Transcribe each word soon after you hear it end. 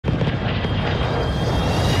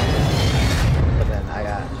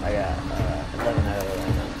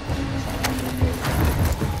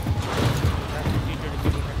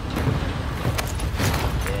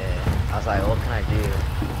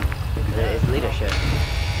leadership. Okay.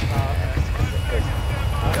 Because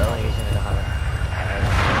the only reason we don't have it, I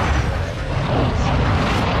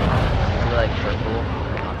do like purple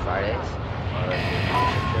on Fridays, or like the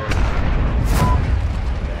leadership shirt,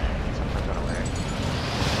 and then sometimes when I wear it.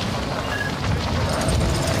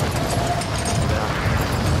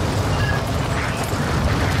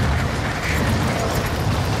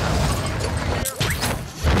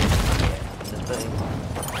 This building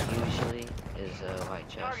usually is a white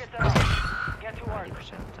chest. 90%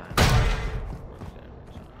 of the time.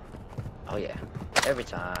 Oh yeah, every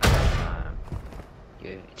time.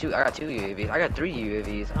 UAV. I got 2 UAVs. I got 3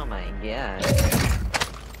 UAVs. Oh my god.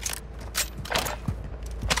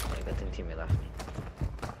 Like, good thing teammate left me.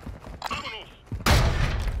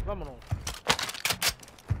 Vámonos.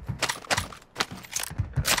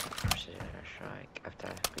 Precision airstrike.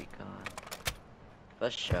 After recon.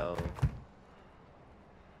 Let's show.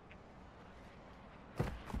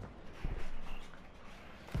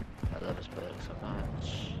 I love this building so much.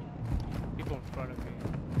 People in front of me.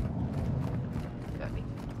 Got me.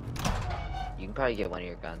 You can probably get one of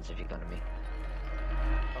your guns if you come to me.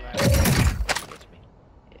 Okay. He gets me.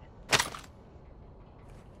 Yeah.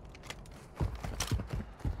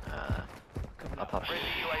 I'll pop. Friendly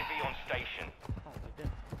UAV on station. Oh, we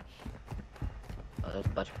did. Oh, there's a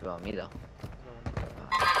bunch of people on me though.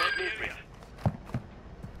 Movement.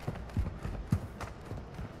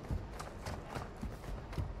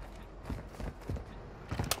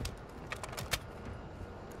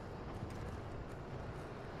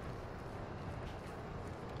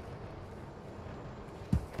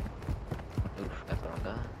 Oof, got the wrong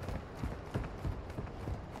gun.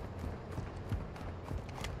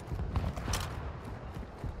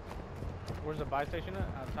 Where's the buy station at?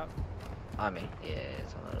 On top? On me. Yeah,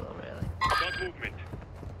 it's on the little railing. Got movement.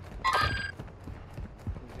 Can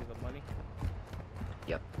you see the money?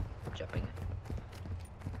 Yep. Jumping.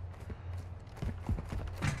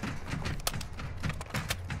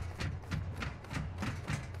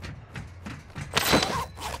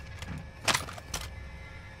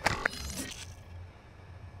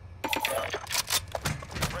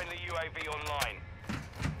 Friendly UAV online.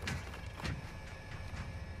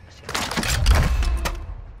 I see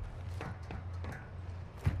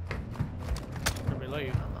They're below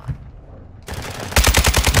you. I'm on.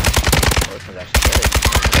 Oh, this one's actually good.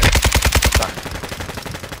 Cracked.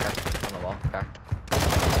 Cracked. On the wall. Cracked.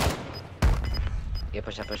 Yeah,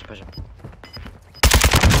 push him, push him, push him.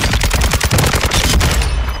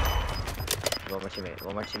 One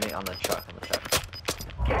more teammate on the truck,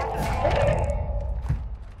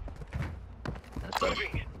 That's it.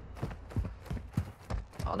 Moving.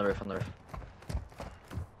 On the roof,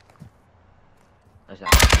 There's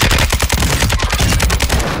that.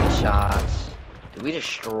 Shots. Dude, we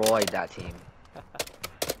destroyed that team.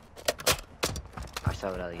 I still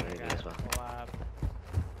have another UAV as well.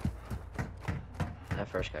 That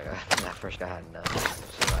first guy had enough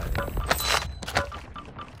surviving.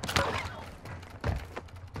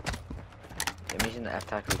 I'm using the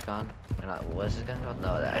F-Tac Recon. Or not, what is this gun called?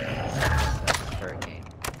 No, that's Hurricane.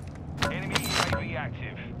 Enemy UAV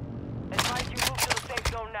active. Advise you move to the safe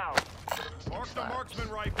zone now. Mark the marksman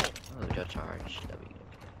rifle. Oh, Joe charge.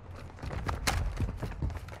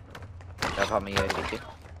 Should I pop my UAV too?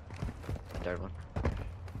 The third one.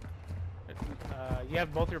 You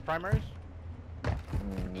have both your primaries?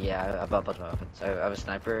 Yeah, I bought both my weapons. I have a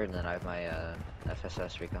sniper and then I have my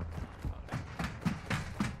FSS Recon.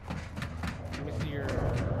 Let me see your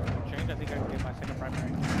change. I think I can get my second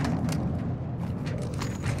primary.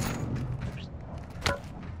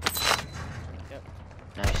 Yep.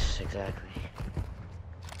 Nice, exactly.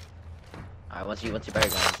 Alright, once you buy your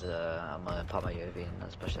guns, I'm gonna pop my UAV and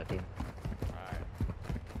let's push that team. Alright.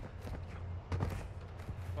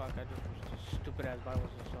 Fuck, I just was this stupid ass buy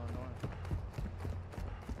was just so annoying.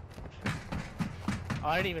 Oh,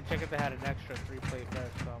 I didn't even check if they had an extra 3-plate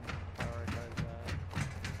vest, so I'm prioritize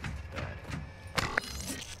that.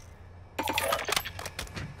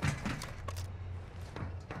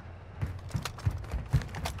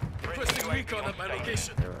 Requesting recon at my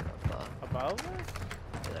location. They were above. Above there?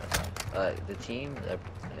 Yeah, they were above. The team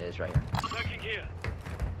is right here. Looking here.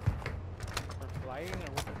 They're flying, or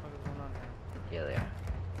what the fuck is going on here? Yeah, they are.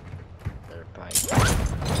 They're probably.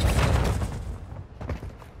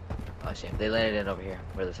 Oh, I see them. They landed in over here,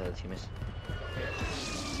 where this other team is.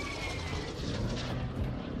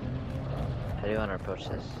 How do you want to approach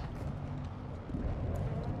this?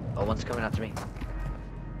 Oh, one's coming after me.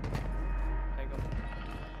 Take him.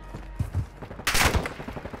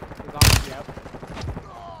 He's on me, yep.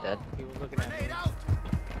 Dead? He was looking at me. Yeah.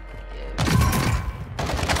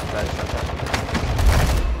 Try to stop that.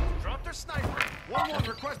 Drop their sniper. 1-1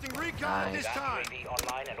 requesting recon at this Nice. time. UAV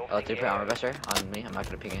online and Oh, orbiting 3 armor buster on me. I'm not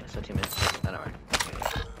gonna ping it. So 2 minutes. No, no, I'm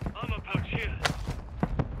about here.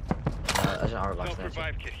 there's an armor box there. Too.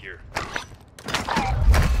 Self-revive kit here.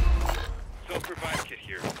 Self-revive kit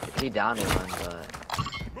here. He downed me one, but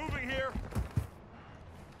Moving here.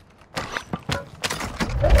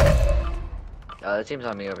 the team's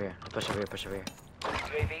on me over here. Push over here. Push over here.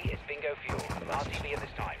 UAV is bingo fuel. RTV at this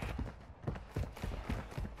time.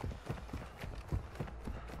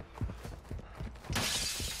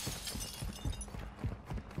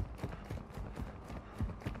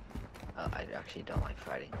 I actually don't like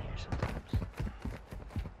fighting here sometimes.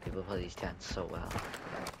 People play these tents so well.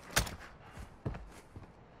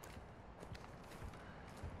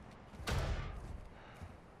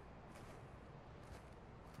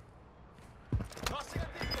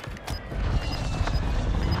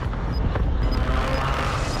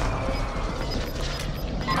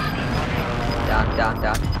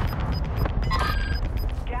 Down.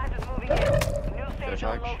 Gas is moving in. New safe zone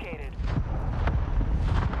charge. located.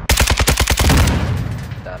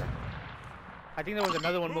 Got him. I think there was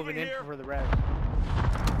another one moving in here. for the res.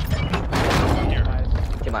 Here. Nice.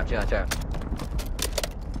 Team up. Getting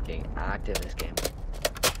active in this game.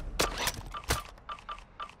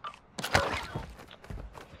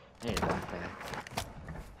 I need a backpack.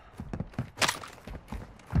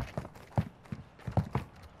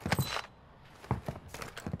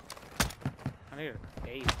 I need a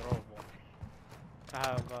throwable. I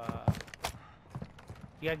have,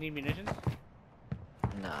 you guys need munitions?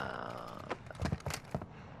 Nah.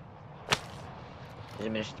 There's a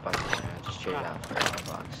munitions box in there. Just trade it out for a box.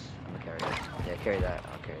 I'm gonna carry it. Yeah, carry that.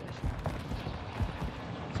 I'll carry this.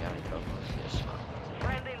 See how many throwables. Yes.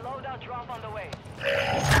 Friendly loadout drop on the way.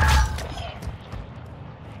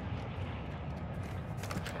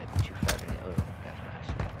 Alright, 270. Oh, that's nice.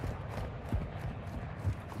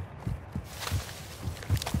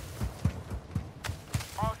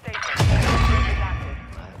 All stations. Is active.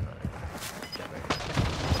 I have a jumper.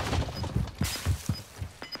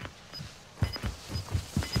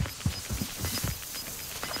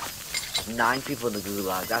 9 people in the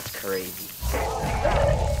gulag. That's crazy.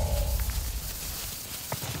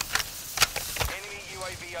 Enemy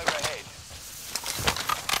UAV overhead.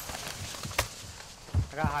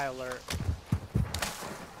 I got high alert.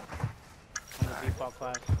 On the default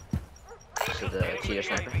class. So the cheater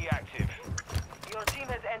sniper. UAV active. Your team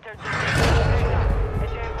has entered the A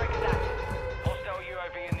jailbreak is active. Hostile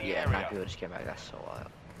UAV in the Yeah, 9 area. people just came back. That's so wild.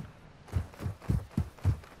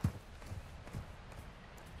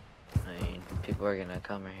 I mean, people are gonna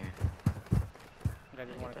come right here. I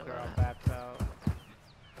just want to Get clear that our out. backs out.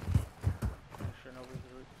 Make sure nobody's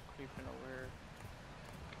creeping over here.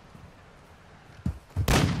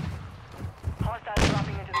 Hostiles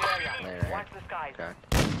dropping into the area. Later. Watch the skies. Cracked.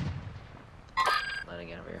 Letting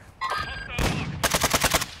it over here.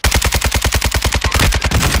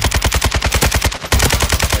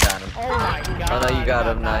 I got him. Oh my god! Oh no, you got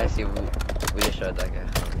him. that. Nice. We just showed that guy.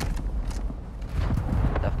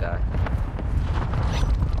 Tough guy.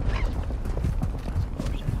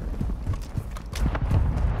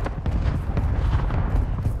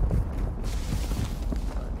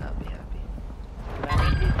 I would not be happy.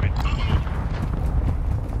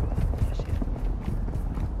 Yes, yeah.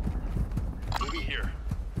 Moving here.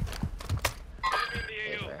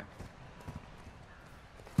 Is there.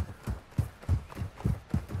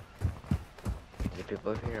 Is there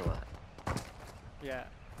people over here or what? Yeah.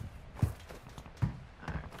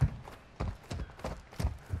 Alright.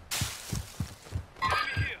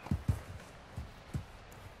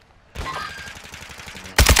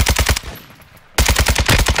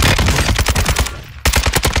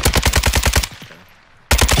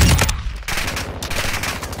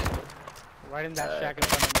 Right in that shack in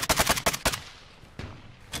front of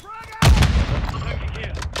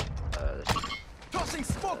This, Tossing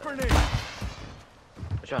smoke grenade.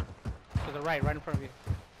 which one? me. To the right in front of you.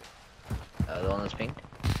 The one that's pinged?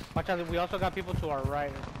 Watch out, we also got people to our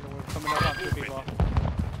right. We're coming up on 2 people.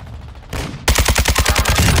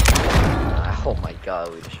 Oh my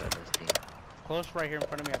god, we just showed this team. Close right here in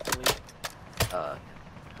front of me, I believe. I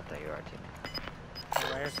thought you were our team.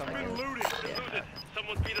 Right here somewhere. Been looted. Yeah.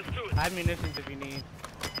 Someone beat us to it. I have munitions if you need.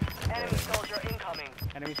 Enemy soldier incoming.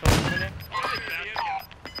 Enemy soldiers in it?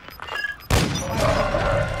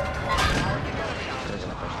 There's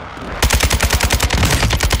no question.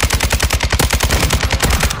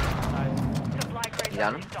 Nice. Supply crates You got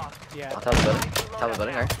are him? restocked. Yeah. On top of the building? Top of the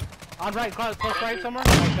building, right? On right, close right somewhere?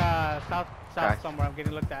 Like, south Alright. somewhere. I'm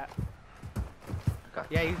getting looked at. Okay.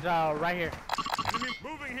 Yeah, he's, right here. Enemy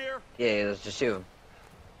moving here. Yeah, there's just 2 of them.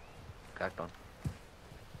 Cracked one.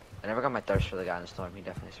 I never got my thirst for the guy in the storm. He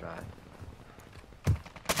definitely survived.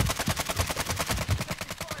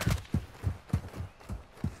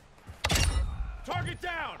 Target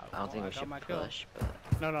down! I don't think we should push,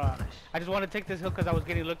 but No. nice. I just want to take this hill because I was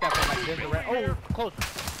getting looked at from like this direct. Oh, close.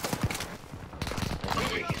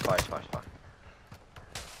 He's far.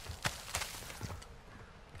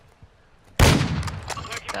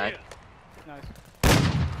 Died. Nice.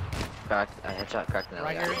 Cracked. I headshot cracked another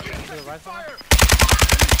Right guy. here, to the right side.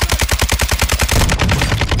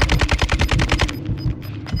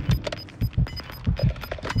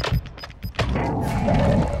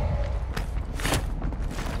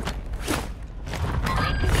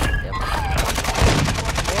 Yep.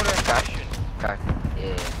 Cracked.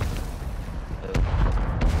 Yeah.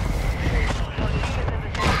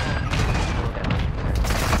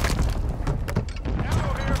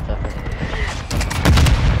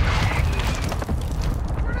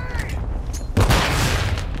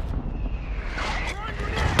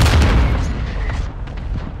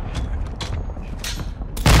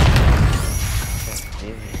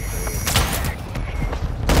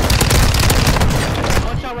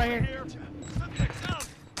 One shot right here.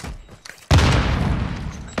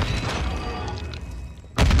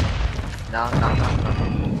 No.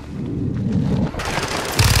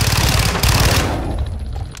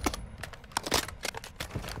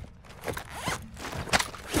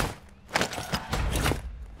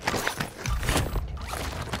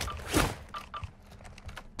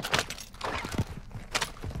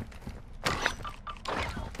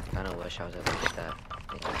 Kinda wish I was able to get that.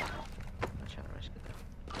 Yeah, I'm not trying to risk it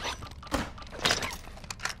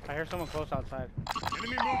though. I hear someone close outside.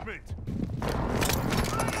 Enemy movement!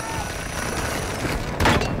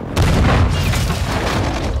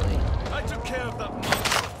 Holy. I took care of that.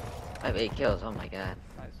 I have 8 kills. Oh my god.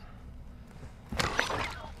 Nice.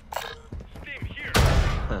 Steam here!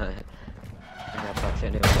 I got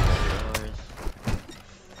proximity with the doors.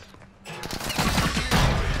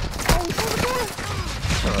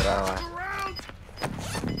 Oh, God.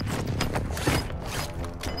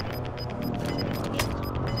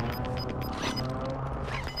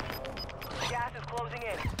 Gas is closing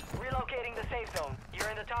in. Relocating the safe zone. You're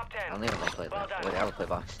in the top 10. I only have 1 play Well left. done. Wait, I have a play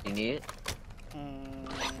box. Do you need it?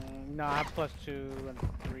 No, I have +2 and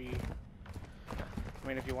 3. I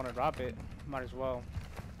mean, if you want to drop it, might as well.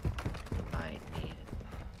 I need it.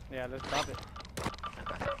 Yeah, let's drop it.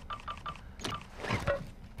 Okay.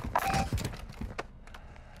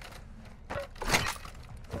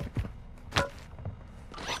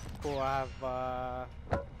 Cool, I have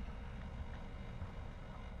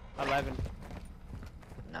 11.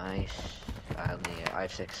 Nice. I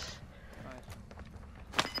have 6. Nice.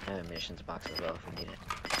 I have a munitions box as well if we need it.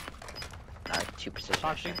 I have 2 precision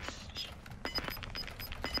Boxy. airstrikes.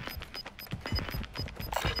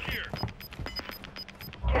 Here!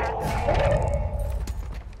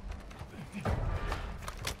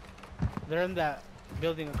 They're in that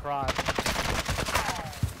building across.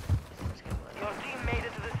 Your team made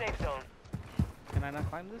it to the safe zone. Can I not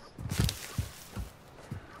climb this?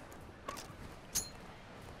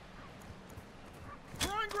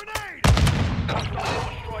 Throwing grenade!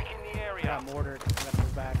 Strike in the I area. got mortared. Left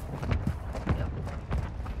his back. Yep.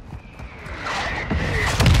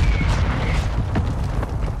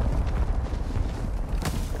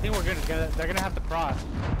 I think we're gonna. They're gonna have to cross.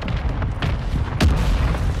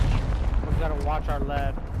 We gotta watch our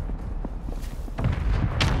left.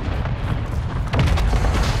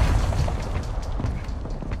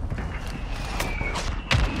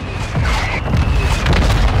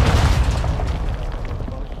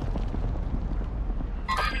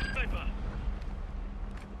 Sniper!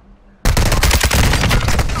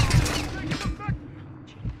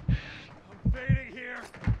 I'm fading here.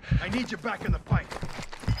 I need you back in the fight.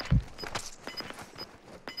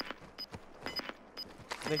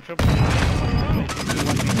 They triple.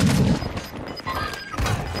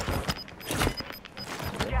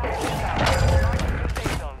 Gas is inbound. Marking the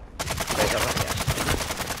safe zone. Wait, that one,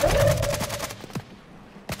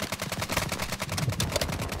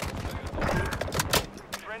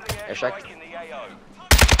 Friendly Airstrike. airstrike in the AO.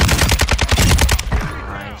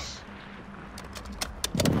 yeah. Nice.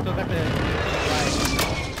 Still got the right.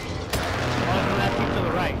 Oh, no, that team to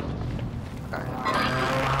the right. Alright.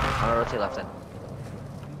 I'm gonna rotate left then.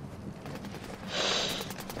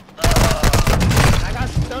 I got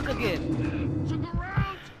stuck again. To the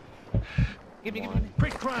round! Give me.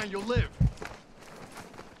 Quit crying, you'll live.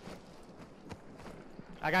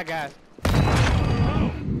 I got gas.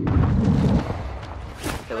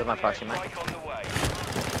 Okay, with my proxy mic. Strike on the way.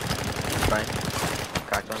 Brian.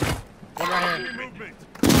 Cracked one. One right here. Enemy movement!